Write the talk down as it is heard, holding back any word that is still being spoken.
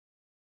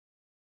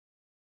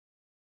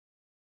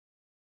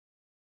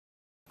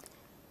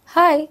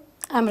Hi,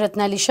 I'm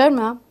Ratnali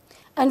Sharma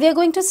and we are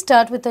going to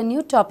start with a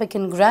new topic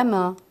in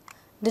grammar,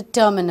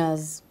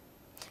 determiners.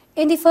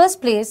 In the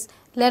first place,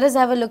 let us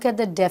have a look at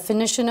the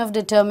definition of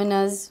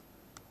determiners.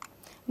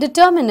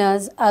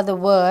 Determiners are the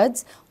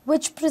words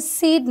which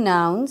precede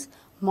nouns,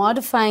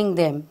 modifying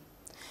them.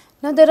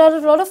 Now, there are a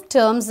lot of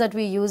terms that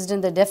we used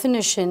in the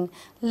definition.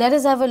 Let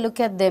us have a look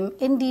at them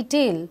in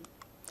detail.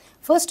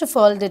 First of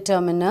all,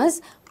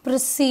 determiners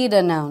precede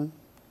a noun.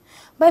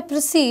 By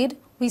precede,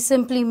 we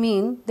simply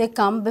mean they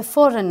come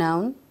before a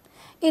noun.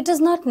 It is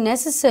not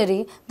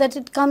necessary that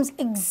it comes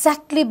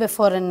exactly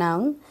before a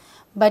noun,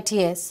 but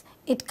yes,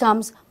 it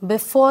comes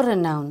before a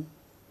noun.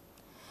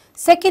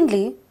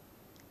 Secondly,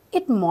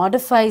 it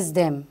modifies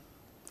them.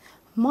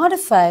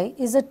 Modify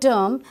is a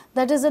term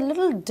that is a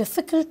little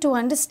difficult to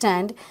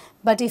understand,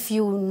 but if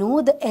you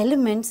know the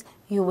elements,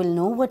 you will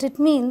know what it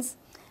means.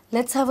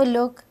 Let's have a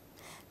look.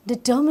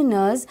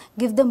 Determiners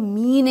give the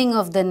meaning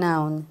of the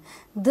noun.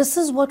 This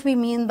is what we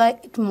mean by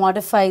it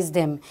modifies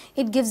them.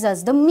 It gives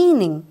us the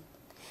meaning.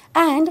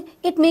 And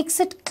it makes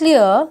it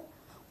clear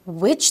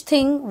which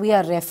thing we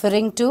are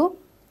referring to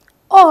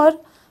or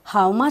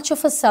how much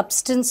of a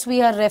substance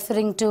we are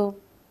referring to.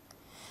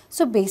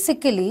 So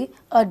basically,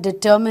 a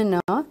determiner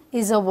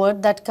is a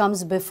word that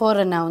comes before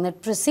a noun.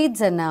 It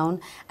precedes a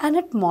noun and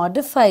it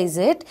modifies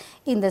it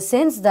in the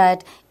sense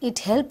that it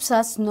helps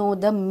us know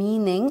the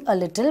meaning a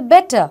little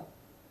better.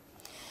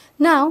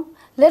 Now,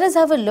 let us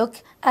have a look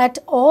at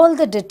all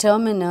the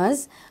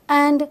determiners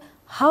and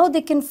how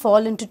they can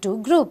fall into two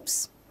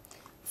groups.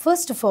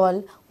 First of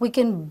all, we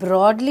can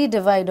broadly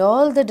divide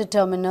all the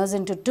determiners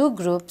into two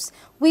groups.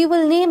 We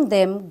will name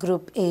them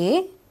Group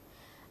A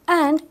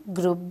and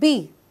Group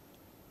B.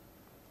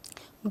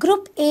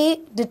 Group A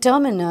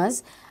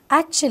determiners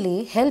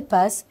actually help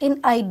us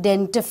in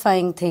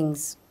identifying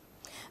things,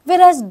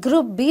 whereas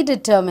Group B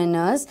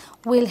determiners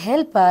will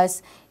help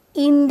us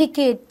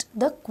indicate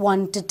the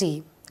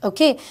quantity.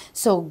 Okay,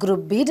 so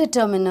Group B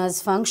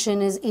determiners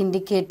function is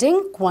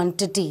indicating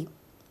quantity.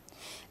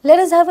 Let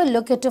us have a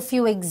look at a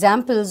few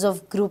examples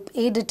of Group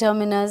A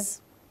determiners.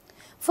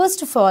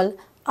 First of all,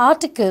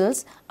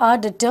 articles are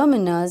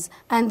determiners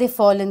and they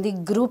fall in the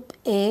Group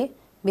A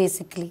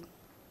basically.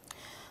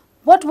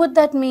 What would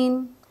that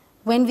mean?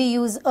 When we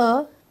use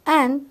a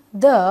and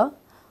the,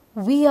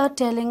 we are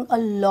telling a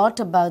lot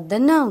about the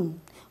noun.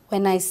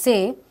 When I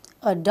say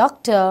a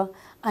doctor,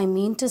 I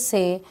mean to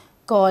say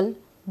call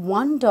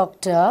one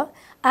doctor.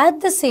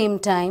 At the same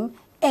time,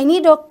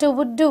 any doctor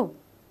would do.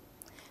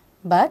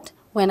 But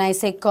when I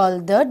say call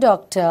the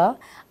doctor,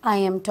 I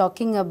am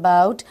talking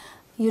about,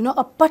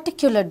 a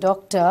particular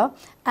doctor,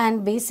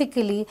 and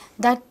basically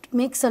that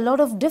makes a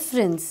lot of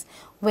difference.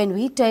 When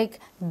we take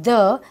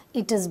the,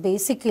 it is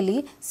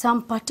basically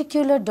some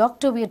particular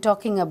doctor we are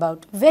talking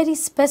about, very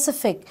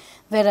specific.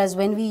 Whereas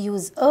when we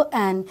use a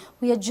and,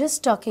 we are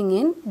just talking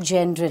in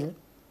general.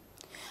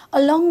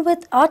 Along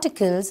with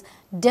articles,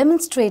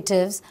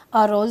 demonstratives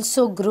are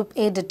also Group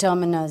A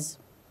determiners.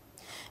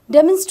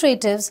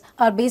 Demonstratives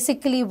are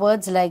basically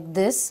words like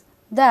this,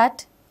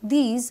 that,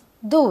 these,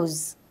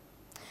 those.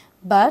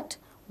 But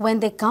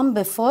when they come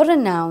before a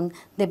noun,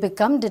 they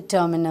become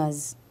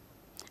determiners.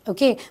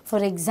 Okay,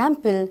 for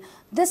example,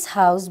 this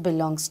house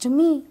belongs to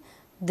me.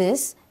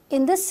 This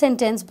in this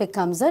sentence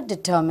becomes a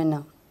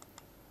determiner.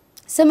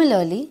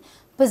 Similarly,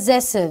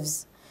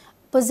 possessives.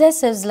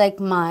 Possessives like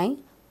my,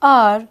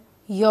 our,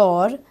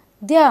 your,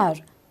 their,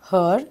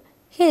 her,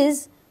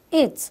 his,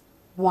 its,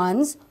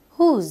 one's,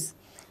 whose.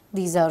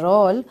 These are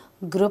all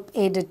Group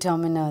A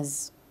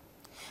determiners.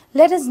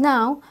 Let us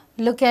now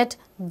look at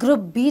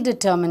Group B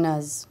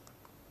determiners.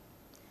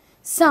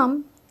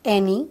 Some,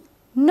 any,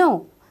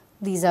 no.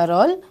 These are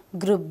all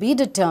Group B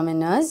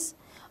determiners.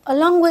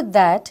 Along with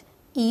that,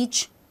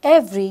 each,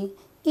 every,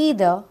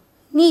 either,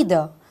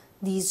 neither.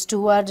 These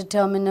two are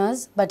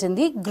determiners but in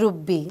the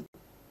Group B.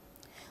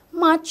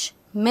 Much,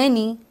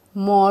 many,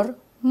 more,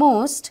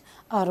 most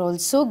are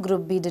also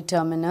Group B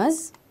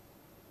determiners.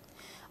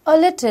 A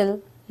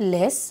little,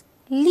 less,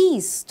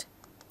 least.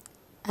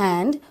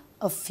 And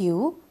a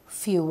few,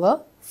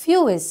 fewer,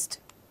 fewest.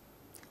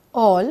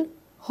 All,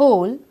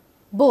 whole,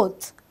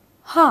 both,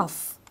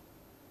 half.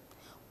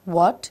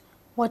 What,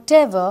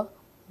 whatever,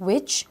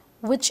 which,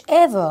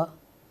 whichever.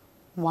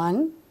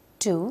 1,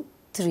 2,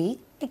 3,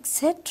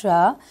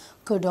 etc.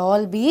 could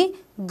all be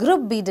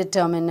Group B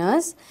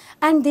determiners,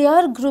 and they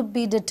are Group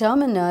B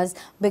determiners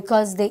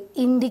because they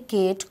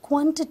indicate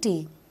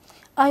quantity.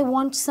 I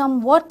want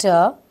some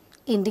water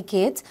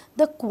indicates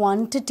the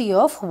quantity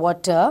of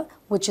water,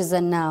 which is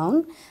a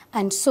noun,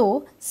 and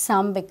so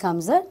some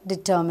becomes a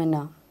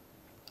determiner.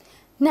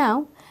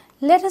 Now,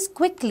 let us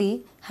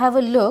quickly have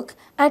a look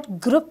at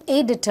Group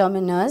A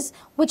determiners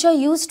which are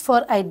used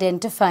for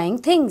identifying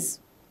things.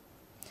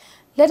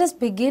 Let us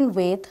begin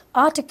with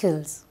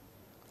articles.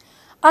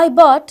 I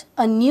bought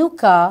a new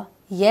car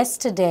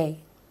yesterday.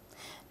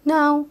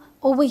 Now,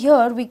 over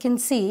here we can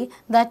see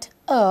that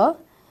a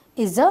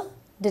is a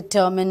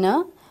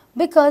determiner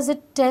because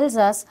it tells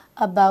us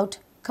about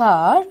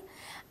car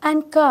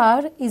and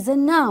car is a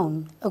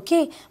noun.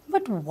 Okay,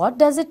 but what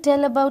does it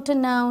tell about a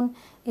noun?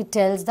 It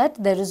tells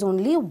that there is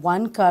only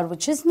one car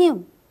which is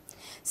new.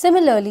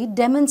 Similarly,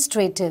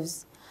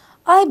 demonstratives.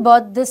 I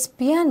bought this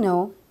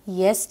piano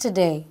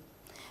yesterday.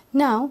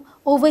 Now,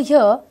 over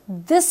here,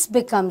 this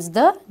becomes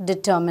the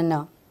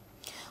determiner.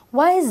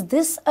 Why is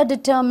this a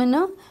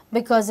determiner?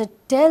 Because it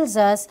tells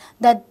us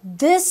that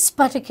this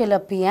particular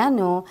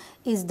piano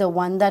is the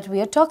one that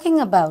we are talking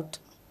about.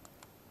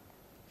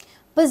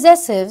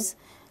 Possessives.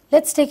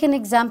 Let's take an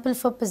example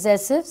for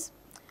possessives.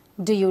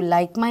 Do you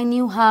like my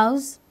new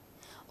house?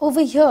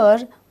 Over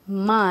here,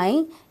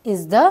 my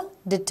is the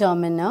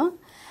determiner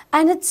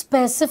and it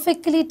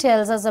specifically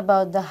tells us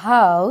about the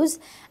house,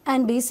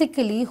 and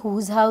basically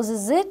whose house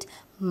is it?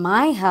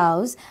 My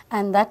house,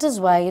 and that is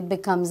why it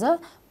becomes a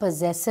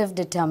possessive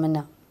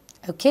determiner.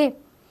 Okay.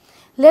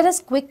 Let us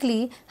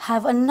quickly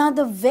have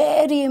another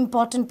very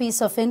important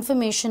piece of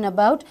information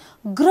about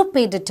group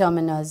A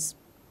determiners.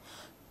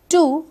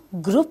 Two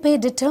group A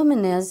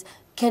determiners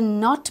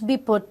cannot be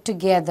put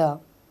together.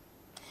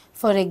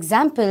 For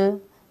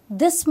example,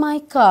 this my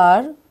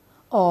car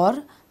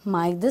or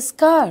my this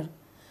car.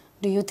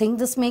 Do you think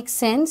this makes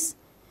sense?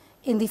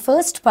 In the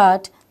first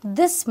part,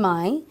 this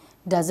my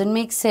doesn't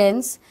make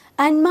sense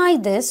and my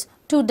this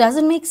too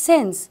doesn't make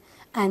sense,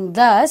 and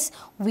thus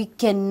we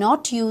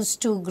cannot use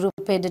two group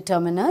A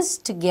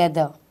determiners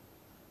together.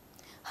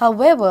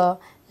 However,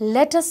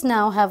 let us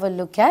now have a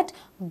look at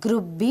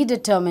group B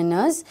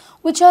determiners,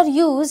 which are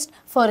used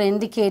for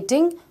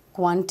indicating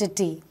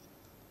quantity.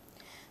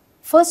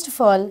 First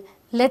of all,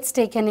 let's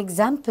take an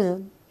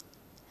example.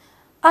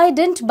 I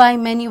didn't buy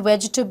many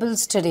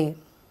vegetables today.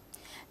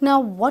 Now,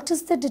 what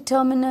is the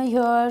determiner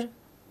here?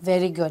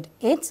 Very good.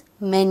 It's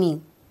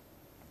many.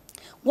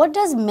 What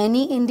does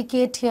many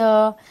indicate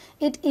here?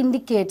 It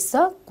indicates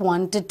a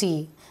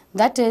quantity.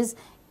 That is,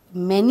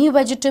 many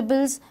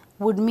vegetables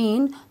would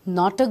mean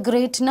not a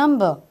great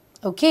number.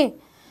 Okay.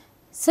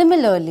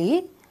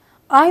 Similarly,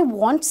 I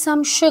want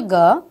some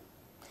sugar.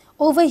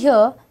 Over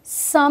here,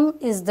 some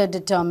is the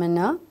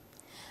determiner,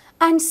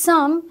 and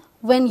some,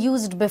 when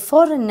used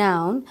before a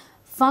noun,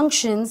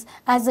 functions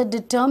as a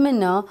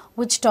determiner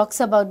which talks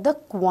about the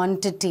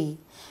quantity.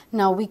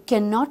 Now, we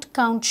cannot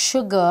count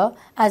sugar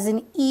as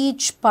in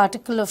each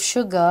particle of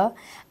sugar,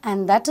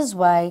 and that is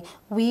why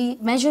we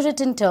measure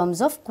it in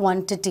terms of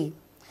quantity.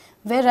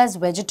 Whereas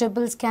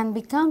vegetables can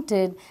be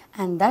counted,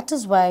 and that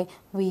is why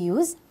we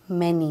use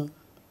many.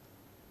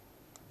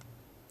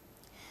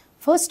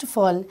 First of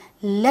all,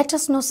 let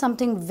us know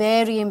something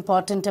very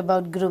important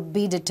about group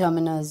B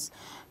determiners.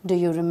 Do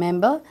you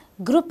remember?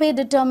 Group A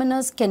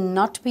determiners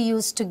cannot be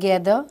used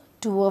together,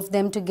 two of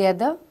them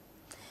together.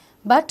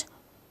 But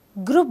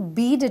group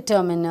B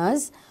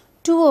determiners,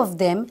 two of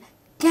them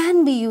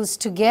can be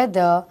used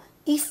together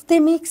if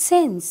they make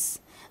sense.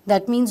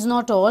 That means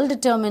not all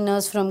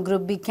determiners from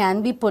group B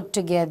can be put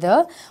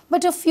together,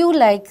 but a few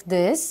like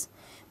this.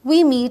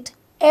 We meet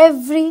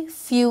every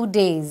few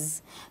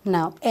days.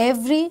 Now,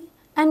 every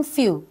and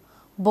few,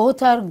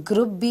 both are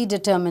group B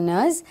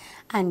determiners,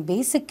 and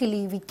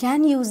basically we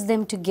can use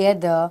them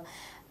together,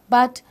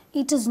 but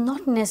it is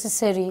not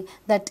necessary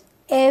that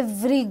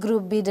every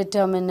group B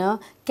determiner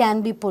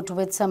can be put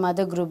with some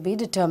other group B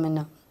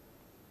determiner.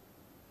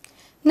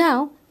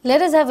 Now,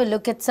 let us have a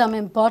look at some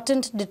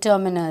important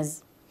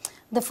determiners.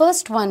 The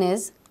first one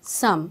is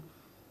some.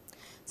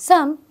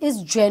 Some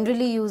is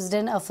generally used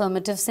in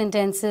affirmative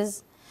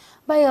sentences.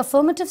 By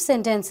affirmative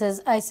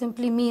sentences, I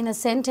simply mean a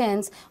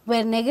sentence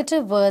where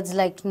negative words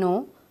like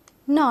no,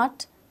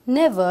 not,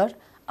 never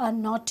are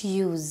not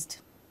used.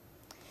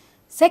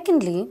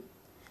 Secondly,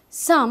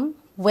 some,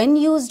 when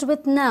used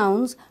with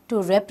nouns to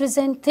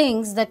represent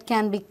things that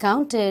can be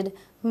counted,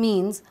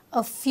 means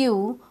a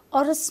few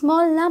or a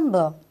small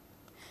number.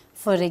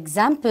 For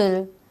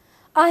example,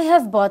 I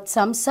have bought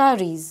some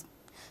saris.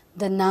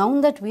 The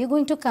noun that we are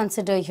going to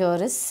consider here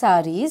is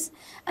saris,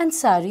 and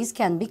saris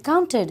can be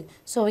counted,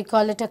 so we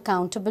call it a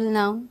countable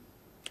noun.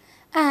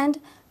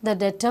 And the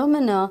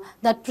determiner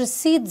that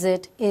precedes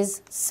it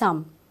is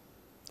some.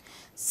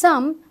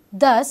 Some,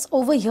 thus,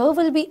 over here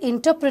will be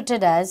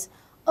interpreted as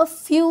a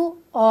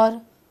few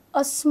or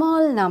a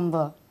small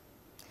number.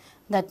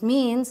 That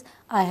means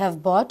I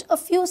have bought a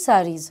few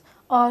saris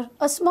or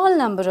a small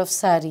number of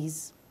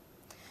saris.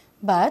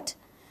 But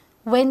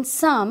when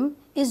some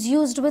is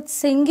used with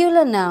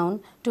singular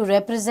noun to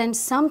represent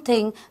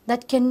something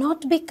that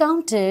cannot be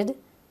counted,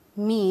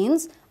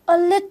 means a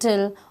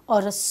little or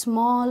a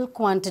small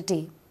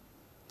quantity.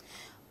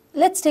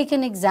 Let's take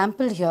an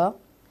example here.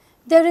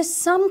 There is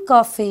some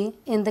coffee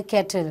in the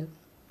kettle.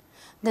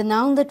 The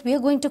noun that we are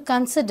going to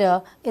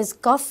consider is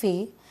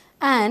coffee,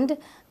 and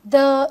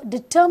the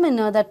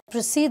determiner that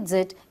precedes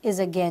it is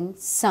again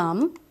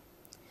some.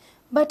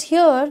 But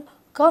here,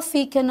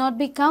 coffee cannot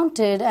be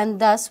counted, and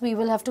thus we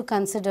will have to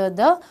consider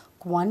the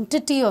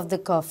quantity of the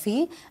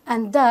coffee,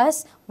 and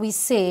thus we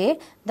say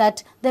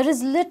that there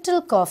is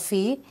little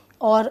coffee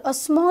or a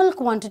small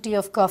quantity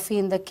of coffee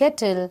in the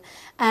kettle,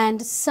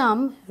 and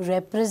some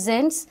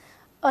represents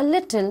a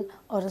little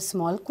or a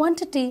small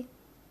quantity.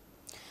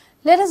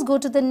 Let us go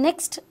to the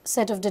next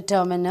set of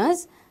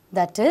determiners,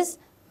 that is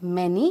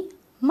many,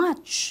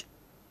 much.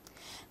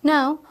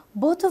 Now,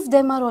 both of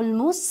them are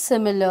almost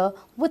similar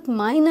with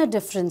minor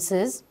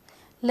differences.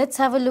 Let's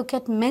have a look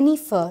at many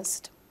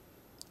first.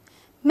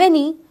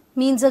 Many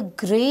means a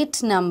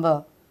great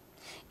number.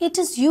 It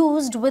is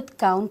used with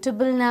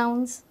countable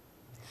nouns.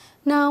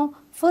 Now,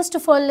 first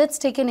of all, let's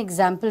take an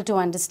example to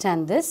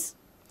understand this.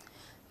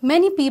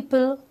 Many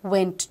people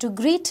went to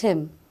greet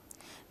him.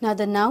 Now,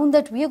 the noun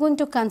that we are going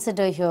to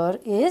consider here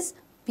is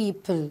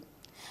people.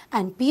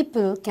 And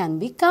people can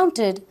be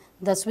counted,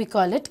 thus we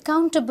call it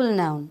countable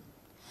noun.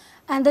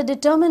 And the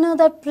determiner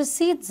that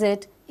precedes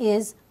it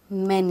is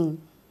many.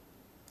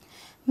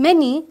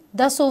 Many,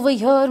 thus over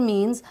here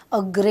means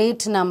a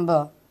great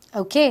number.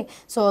 Okay,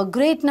 so a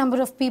great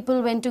number of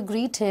people went to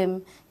greet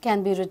him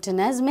can be written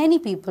as many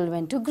people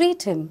went to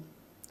greet him.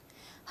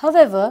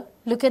 However,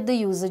 look at the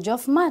usage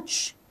of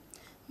much.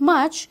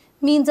 Much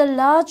means a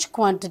large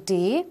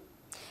quantity.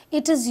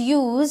 It is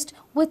used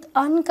with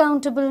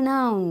uncountable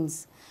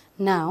nouns.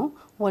 Now,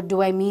 what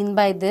do I mean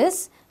by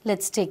this?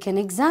 Let's take an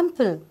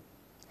example.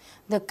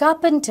 The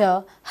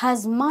carpenter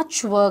has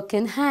much work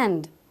in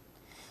hand.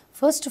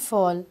 First of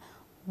all,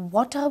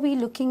 what are we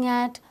looking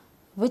at?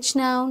 Which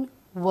noun?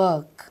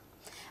 Work.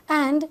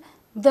 And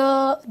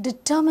the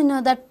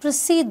determiner that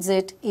precedes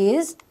it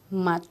is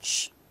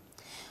much.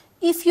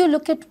 If you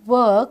look at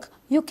work,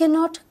 you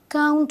cannot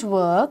count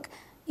work.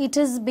 It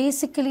is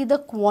basically the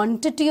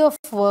quantity of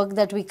work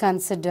that we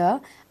consider,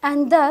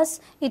 and thus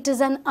it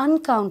is an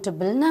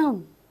uncountable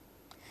noun.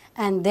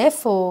 And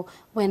therefore,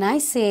 when I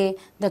say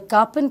the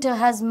carpenter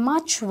has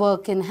much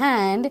work in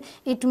hand,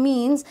 it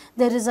means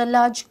there is a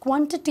large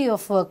quantity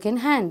of work in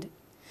hand.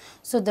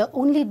 So the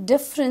only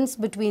difference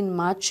between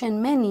much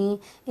and many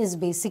is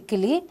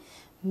basically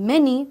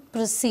many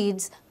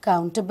precedes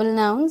countable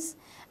nouns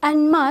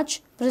and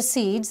much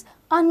precedes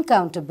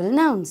uncountable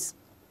nouns.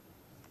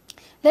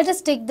 Let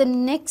us take the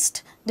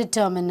next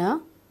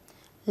determiner,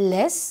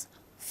 less,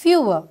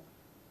 fewer.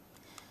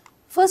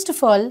 First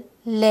of all,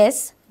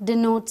 less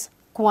denotes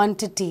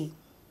quantity.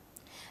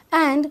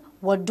 And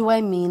what do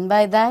I mean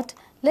by that?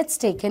 Let's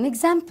take an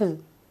example.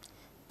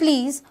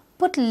 Please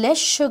put less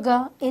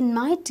sugar in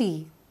my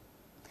tea.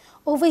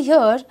 Over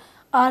here,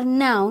 our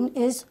noun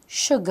is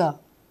sugar,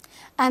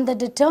 and the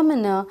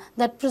determiner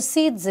that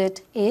precedes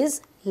it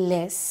is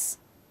less.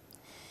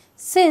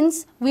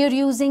 Since we are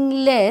using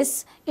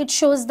less, it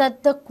shows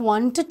that the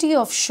quantity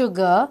of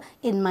sugar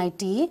in my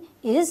tea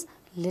is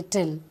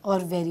little or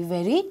very,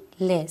 very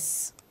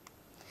less.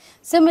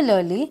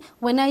 Similarly,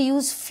 when I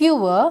use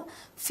fewer,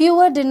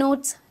 fewer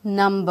denotes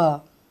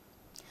number.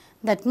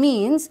 That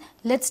means,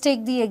 let's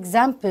take the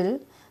example,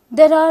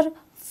 there are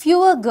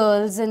fewer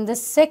girls in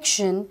this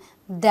section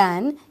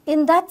than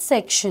in that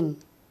section.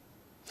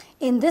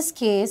 In this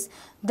case,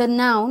 the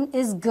noun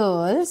is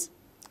girls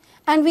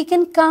and we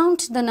can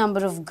count the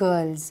number of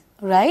girls,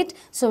 right?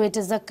 So it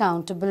is a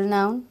countable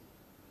noun.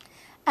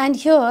 And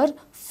here,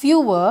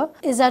 fewer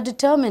is a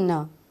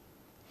determiner.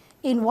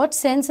 In what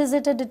sense is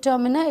it a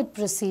determiner? It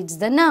precedes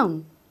the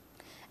noun.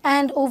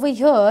 And over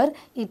here,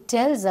 it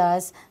tells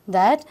us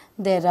that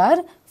there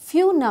are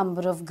few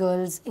number of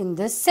girls in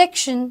this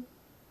section.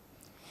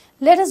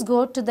 Let us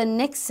go to the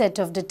next set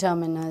of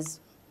determiners.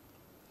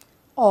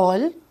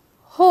 All,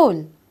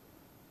 whole.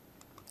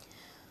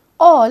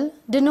 All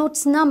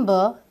denotes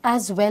number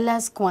as well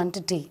as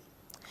quantity.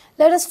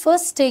 Let us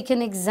first take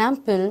an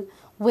example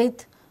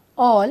with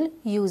all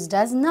used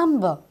as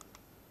number.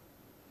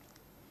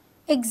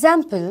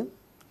 Example,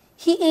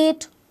 he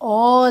ate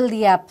all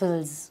the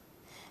apples.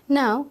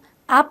 Now,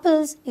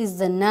 apples is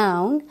the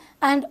noun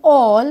and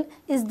all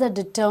is the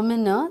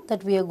determiner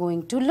that we are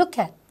going to look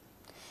at.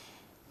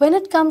 When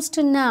it comes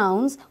to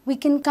nouns, we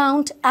can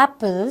count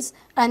apples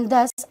and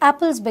thus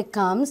apples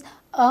becomes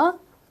a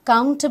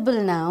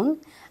countable noun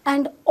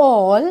and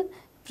all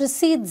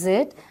precedes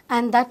it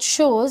and that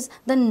shows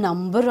the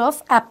number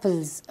of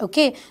apples.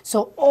 Okay,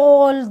 so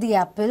all the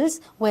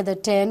apples, whether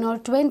 10 or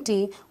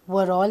 20,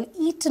 were all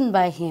eaten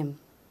by him.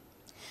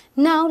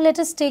 Now let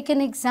us take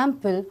an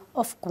example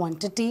of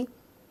quantity.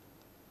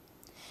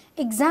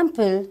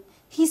 Example,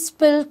 he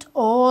spilt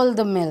all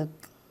the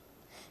milk.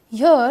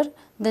 Here,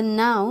 the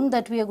noun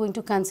that we are going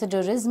to consider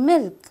is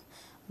milk,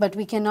 but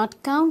we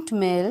cannot count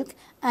milk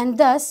and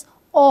thus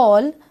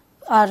all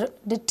our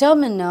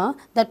determiner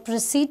that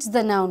precedes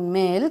the noun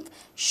milk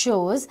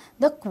shows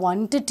the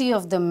quantity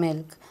of the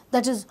milk.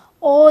 That is,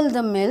 all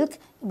the milk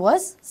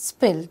was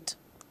spilt.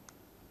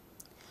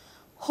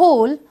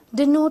 Whole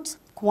denotes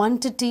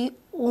quantity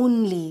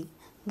only.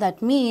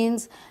 That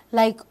means,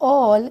 like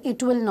all,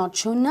 it will not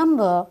show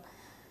number.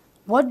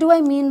 What do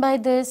I mean by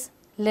this?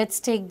 Let's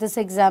take this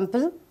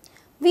example.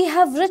 We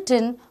have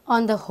written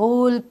on the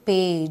whole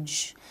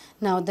page.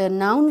 Now, the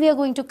noun we are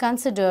going to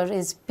consider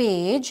is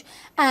page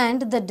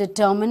and the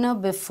determiner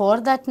before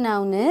that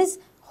noun is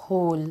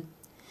whole.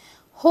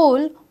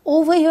 Whole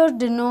over here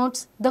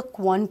denotes the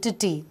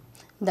quantity.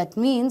 That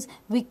means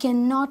we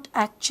cannot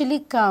actually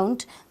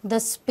count the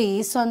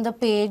space on the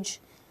page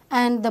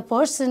and the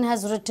person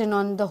has written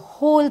on the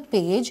whole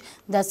page,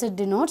 thus it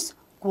denotes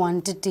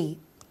quantity.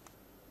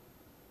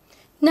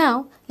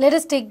 Now, let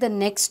us take the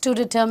next two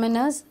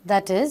determiners,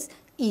 that is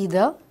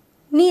either,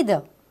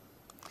 neither.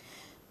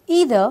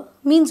 Either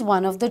means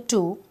one of the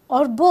two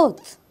or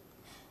both.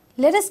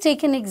 Let us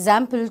take an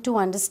example to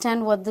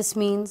understand what this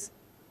means.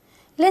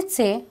 Let's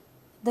say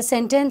the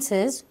sentence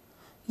is,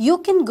 you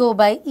can go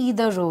by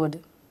either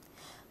road.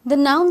 The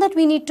noun that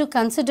we need to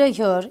consider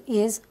here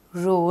is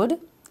road,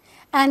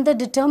 and the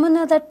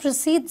determiner that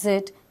precedes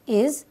it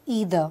is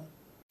either.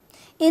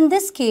 In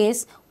this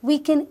case, we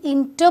can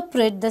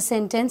interpret the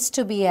sentence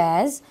to be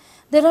as,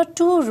 there are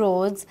two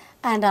roads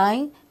and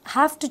I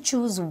have to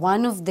choose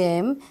one of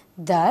them,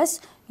 thus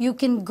you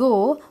can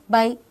go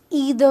by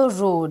either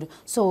road.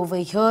 So over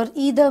here,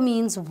 either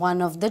means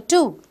one of the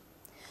two.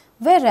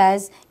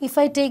 Whereas, if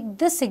I take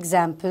this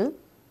example,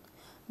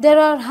 there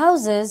are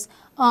houses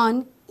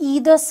on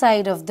either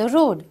side of the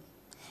road.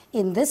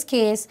 In this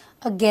case,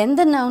 again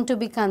the noun to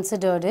be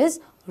considered is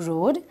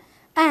road,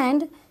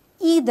 and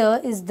either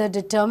is the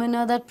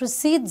determiner that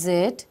precedes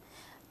it.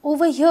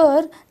 Over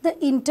here,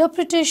 the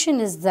interpretation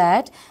is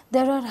that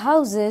there are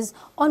houses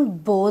on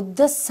both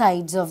the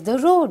sides of the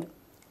road.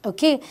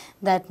 Okay,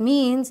 that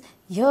means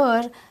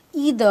here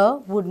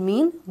either would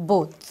mean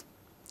both.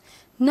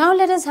 Now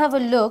let us have a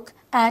look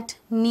at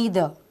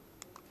neither.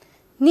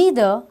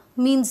 Neither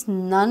means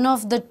none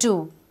of the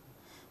two.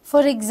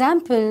 For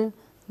example,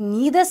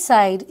 neither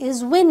side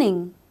is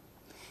winning.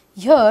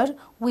 Here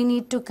we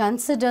need to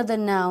consider the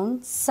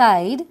noun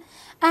side,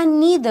 and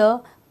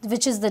neither,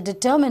 which is the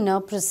determiner,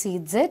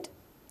 precedes it.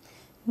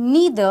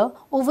 Neither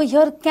over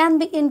here can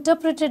be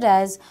interpreted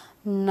as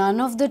none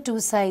of the two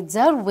sides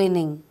are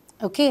winning.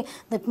 Okay,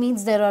 that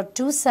means there are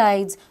two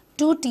sides,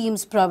 two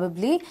teams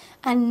probably,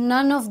 and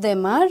none of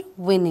them are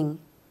winning.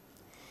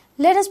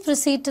 Let us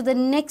proceed to the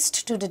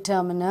next two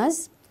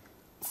determiners,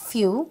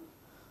 few,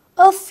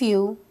 a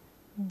few,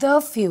 the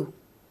few.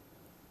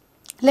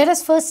 Let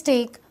us first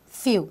take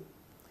few.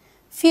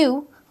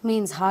 Few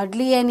means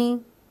hardly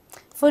any.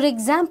 For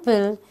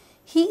example,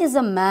 he is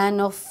a man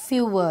of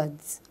few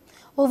words.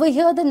 Over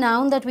here the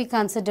noun that we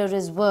consider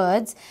is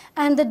words,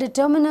 and the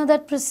determiner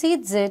that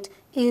precedes it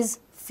is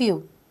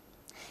few.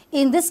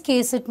 In this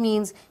case it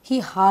means he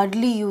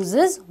hardly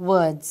uses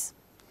words.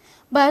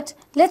 But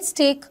let's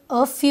take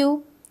a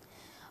few.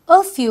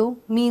 A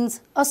few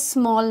means a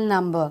small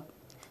number.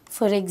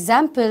 For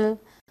example,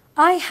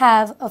 I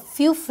have a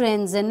few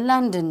friends in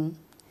London.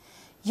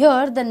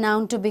 Here the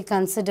noun to be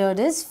considered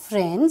is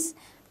friends,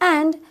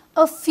 and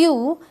a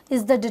few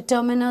is the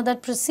determiner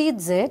that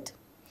precedes it.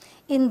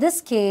 In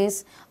this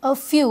case, a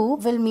few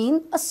will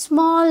mean a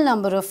small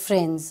number of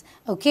friends.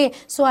 Okay,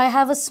 so I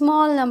have a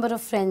small number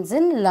of friends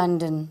in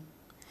London.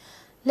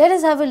 Let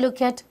us have a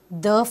look at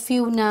the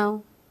few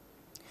now.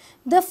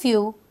 The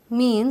few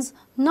means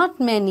not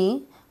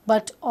many,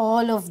 but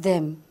all of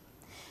them.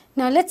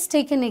 Now let's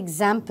take an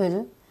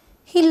example.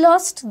 He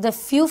lost the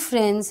few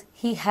friends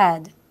he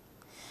had.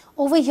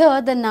 Over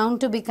here the noun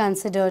to be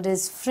considered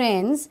is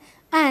friends,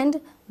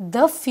 and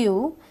the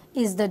few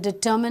is the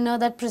determiner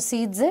that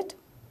precedes it.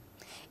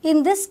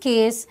 In this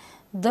case,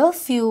 the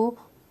few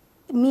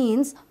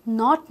means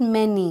not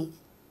many.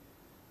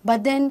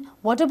 But then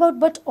what about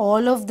but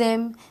all of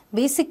them?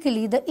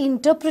 Basically the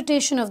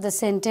interpretation of the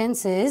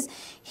sentence is,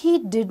 he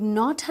did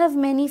not have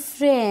many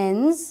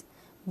friends,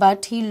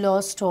 but he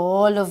lost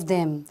all of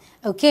them.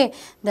 Okay,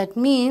 that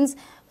means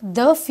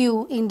the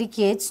few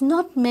indicates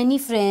not many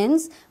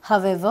friends,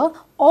 however,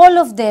 all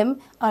of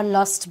them are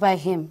lost by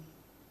him.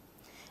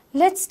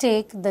 Let's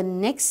take the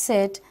next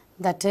set,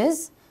 that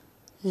is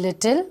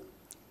little,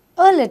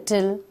 a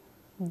little,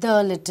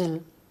 the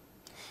little.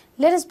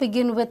 Let us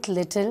begin with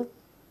little.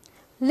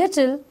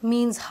 Little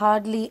means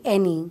hardly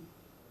any.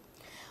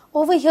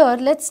 Over here,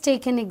 let's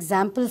take an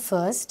example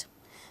first.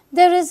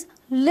 There is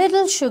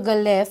little sugar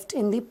left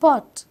in the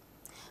pot.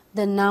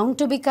 The noun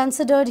to be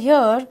considered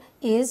here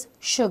is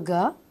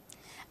sugar,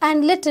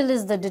 and little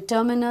is the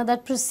determiner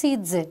that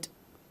precedes it.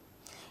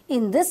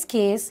 In this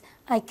case,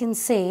 I can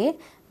say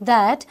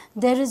that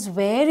there is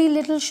very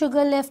little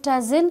sugar left,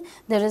 as in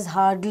there is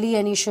hardly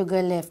any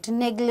sugar left,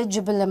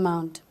 negligible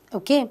amount.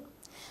 Okay,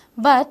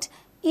 but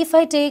if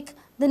I take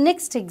the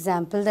next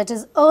example, that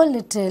is a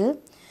little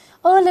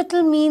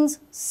means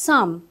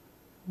some,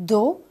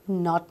 though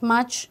not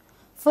much.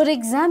 For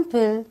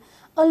example,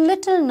 a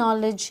little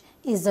knowledge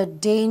is a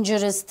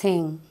dangerous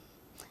thing.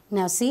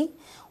 Now see,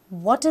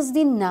 what is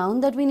the noun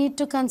that we need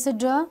to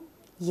consider?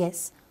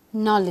 Yes,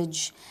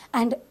 knowledge.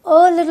 And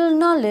a little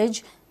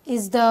knowledge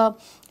is the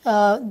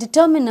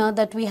determiner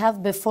that we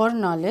have before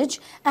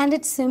knowledge, and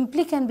it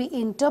simply can be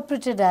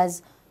interpreted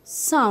as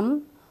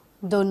some,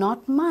 though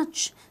not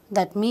much.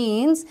 That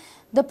means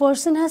the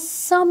person has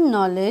some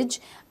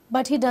knowledge,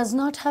 but he does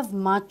not have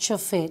much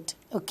of it.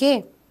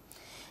 Okay.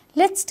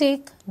 Let's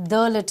take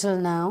the little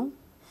now.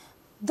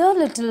 The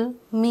little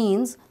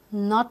means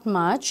not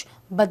much,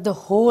 but the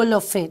whole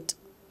of it.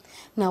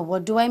 Now,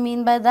 what do I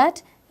mean by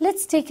that?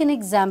 Let's take an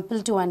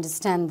example to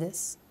understand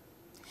this.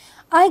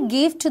 I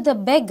gave to the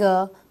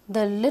beggar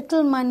the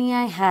little money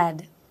I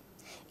had.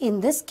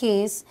 In this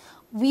case,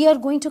 we are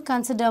going to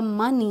consider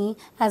money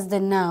as the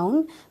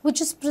noun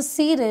which is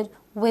preceded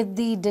with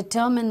the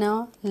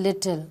determiner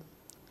little.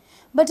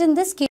 But in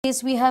this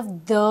case, we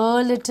have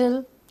the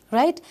little,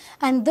 right?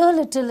 And the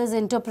little is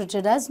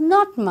interpreted as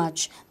not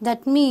much.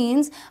 That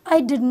means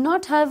I did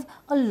not have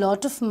a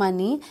lot of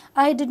money.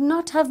 I did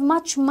not have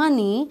much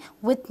money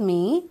with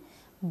me.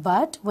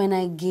 But when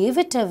I gave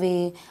it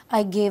away,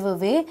 I gave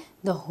away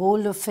the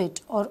whole of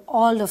it or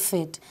all of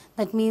it.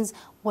 That means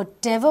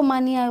whatever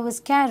money I was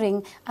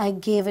carrying, I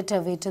gave it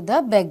away to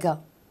the beggar.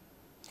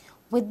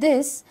 With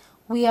this,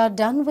 we are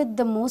done with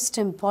the most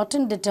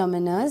important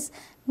determiners.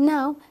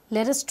 Now,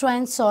 let us try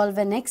and solve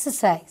an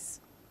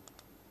exercise.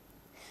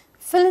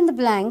 Fill in the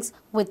blanks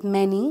with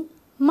many,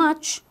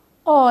 much,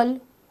 all,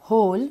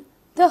 whole,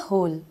 the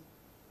whole.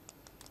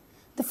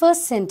 The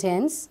first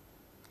sentence,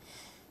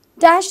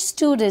 dash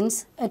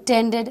students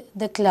attended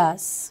the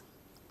class.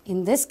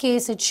 In this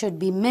case, it should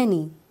be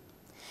many.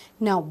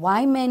 Now,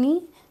 why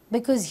many?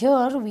 Because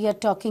here we are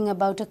talking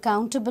about a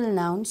countable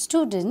noun,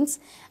 students,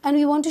 and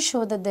we want to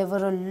show that there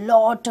were a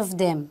lot of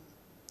them.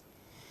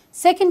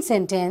 Second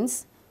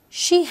sentence,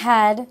 she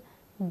had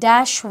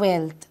dash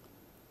wealth.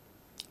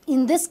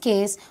 In this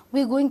case,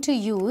 we are going to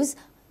use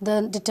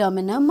the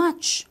determiner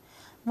much.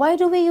 Why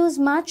do we use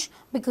much?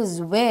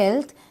 Because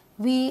wealth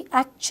we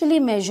actually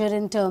measure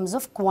in terms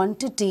of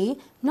quantity,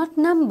 not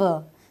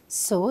number.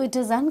 So it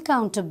is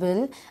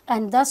uncountable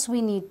and thus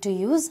we need to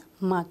use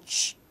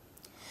much.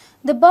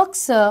 The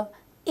boxer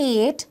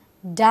ate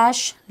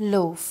dash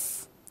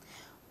loaf.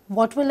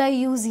 What will I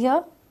use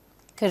here?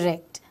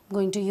 Correct. I'm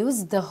going to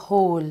use the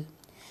whole.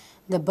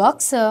 The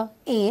boxer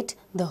ate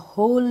the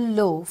whole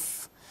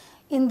loaf.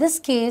 In this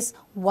case,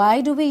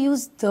 why do we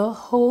use the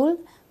whole?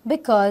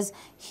 Because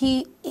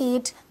he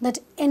ate that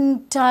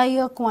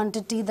entire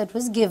quantity that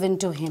was given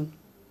to him.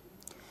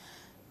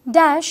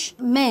 Dash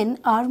men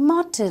are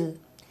mortal.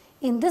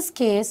 In this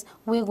case,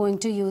 we are going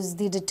to use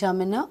the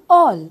determiner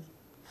all.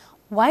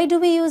 Why do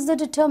we use the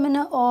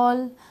determiner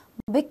all?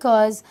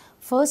 Because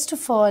first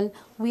of all,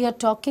 we are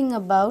talking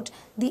about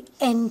the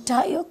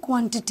entire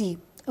quantity.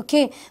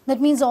 Okay, that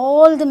means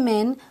all the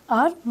men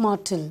are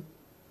mortal.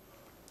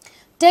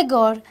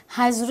 Tagore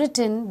has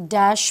written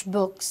dash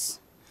books.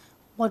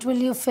 What will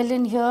you fill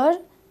in here?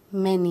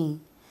 Many.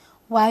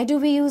 Why do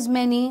we use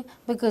many?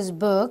 Because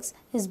books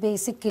is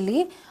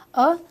basically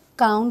a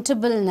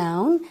countable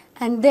noun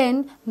and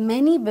then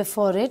many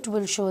before it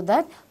will show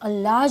that a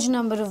large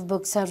number of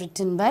books are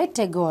written by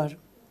Tagore.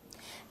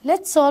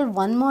 Let's solve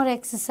one more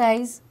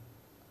exercise.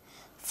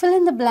 Fill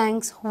in the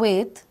blanks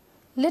with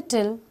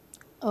little,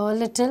 a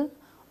little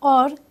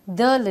or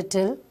the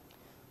little,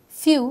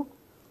 few,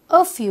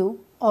 a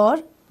few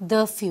or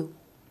the few.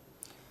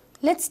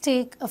 Let's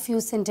take a few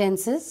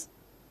sentences.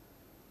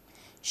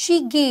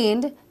 She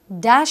gained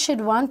dash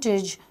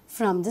advantage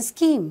from the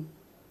scheme.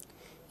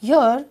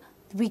 Here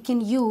we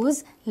can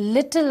use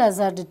little as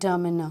our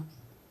determiner.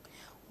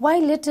 Why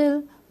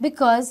little?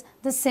 Because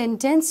the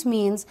sentence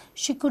means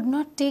she could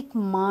not take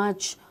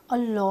much, a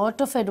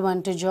lot of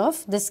advantage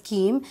of the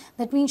scheme.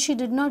 That means she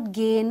did not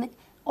gain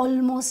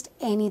almost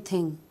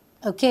anything.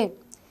 Okay.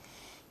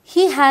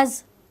 He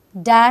has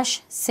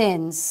dash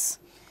sense.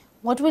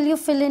 What will you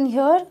fill in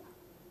here?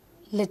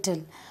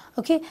 Little.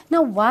 Okay.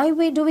 Now,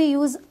 why do we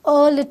use a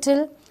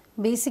little?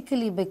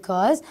 Basically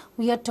because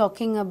we are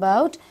talking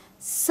about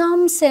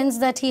some sense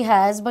that he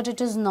has, but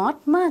it is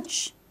not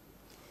much.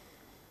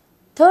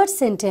 Third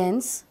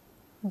sentence,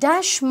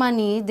 dash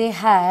money they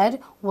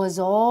had was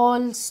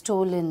all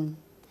stolen.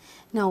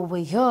 Now, over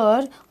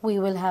here, we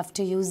will have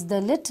to use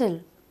the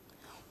little.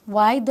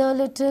 Why the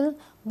little?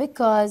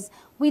 Because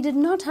we did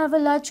not have a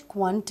large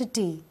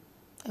quantity.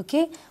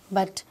 Okay.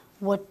 But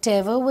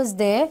whatever was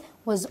there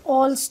was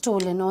all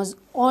stolen, was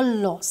all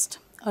lost.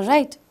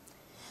 Alright.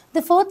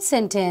 The fourth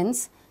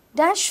sentence,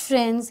 dash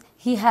friends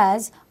he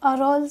has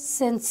are all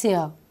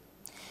sincere.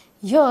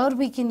 Here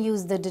we can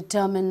use the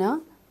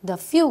determiner, the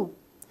few.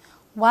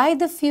 Why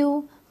the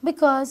few?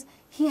 Because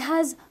he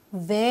has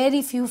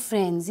very few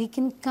friends. He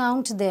can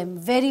count them,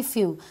 very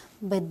few.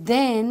 But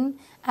then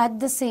at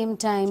the same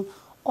time,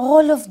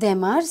 all of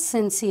them are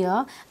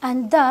sincere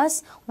and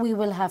thus we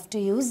will have to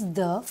use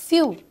the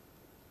few.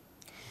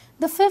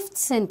 The fifth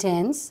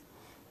sentence,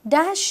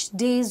 dash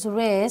days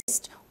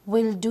rest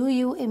will do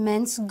you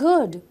immense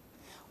good.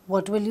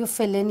 What will you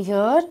fill in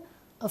here?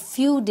 A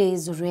few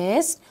days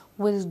rest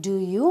will do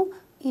you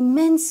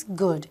immense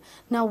good.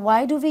 Now,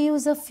 why do we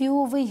use a few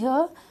over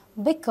here?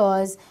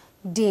 Because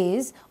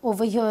days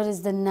over here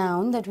is the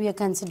noun that we are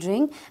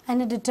considering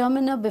and a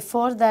determiner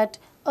before that,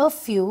 a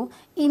few,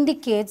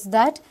 indicates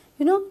that,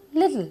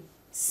 little,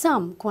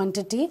 some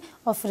quantity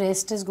of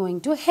rest is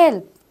going to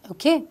help.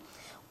 Okay.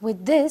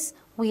 With this,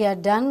 we are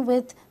done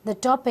with the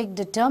topic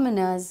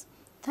determiners.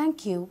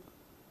 Thank you.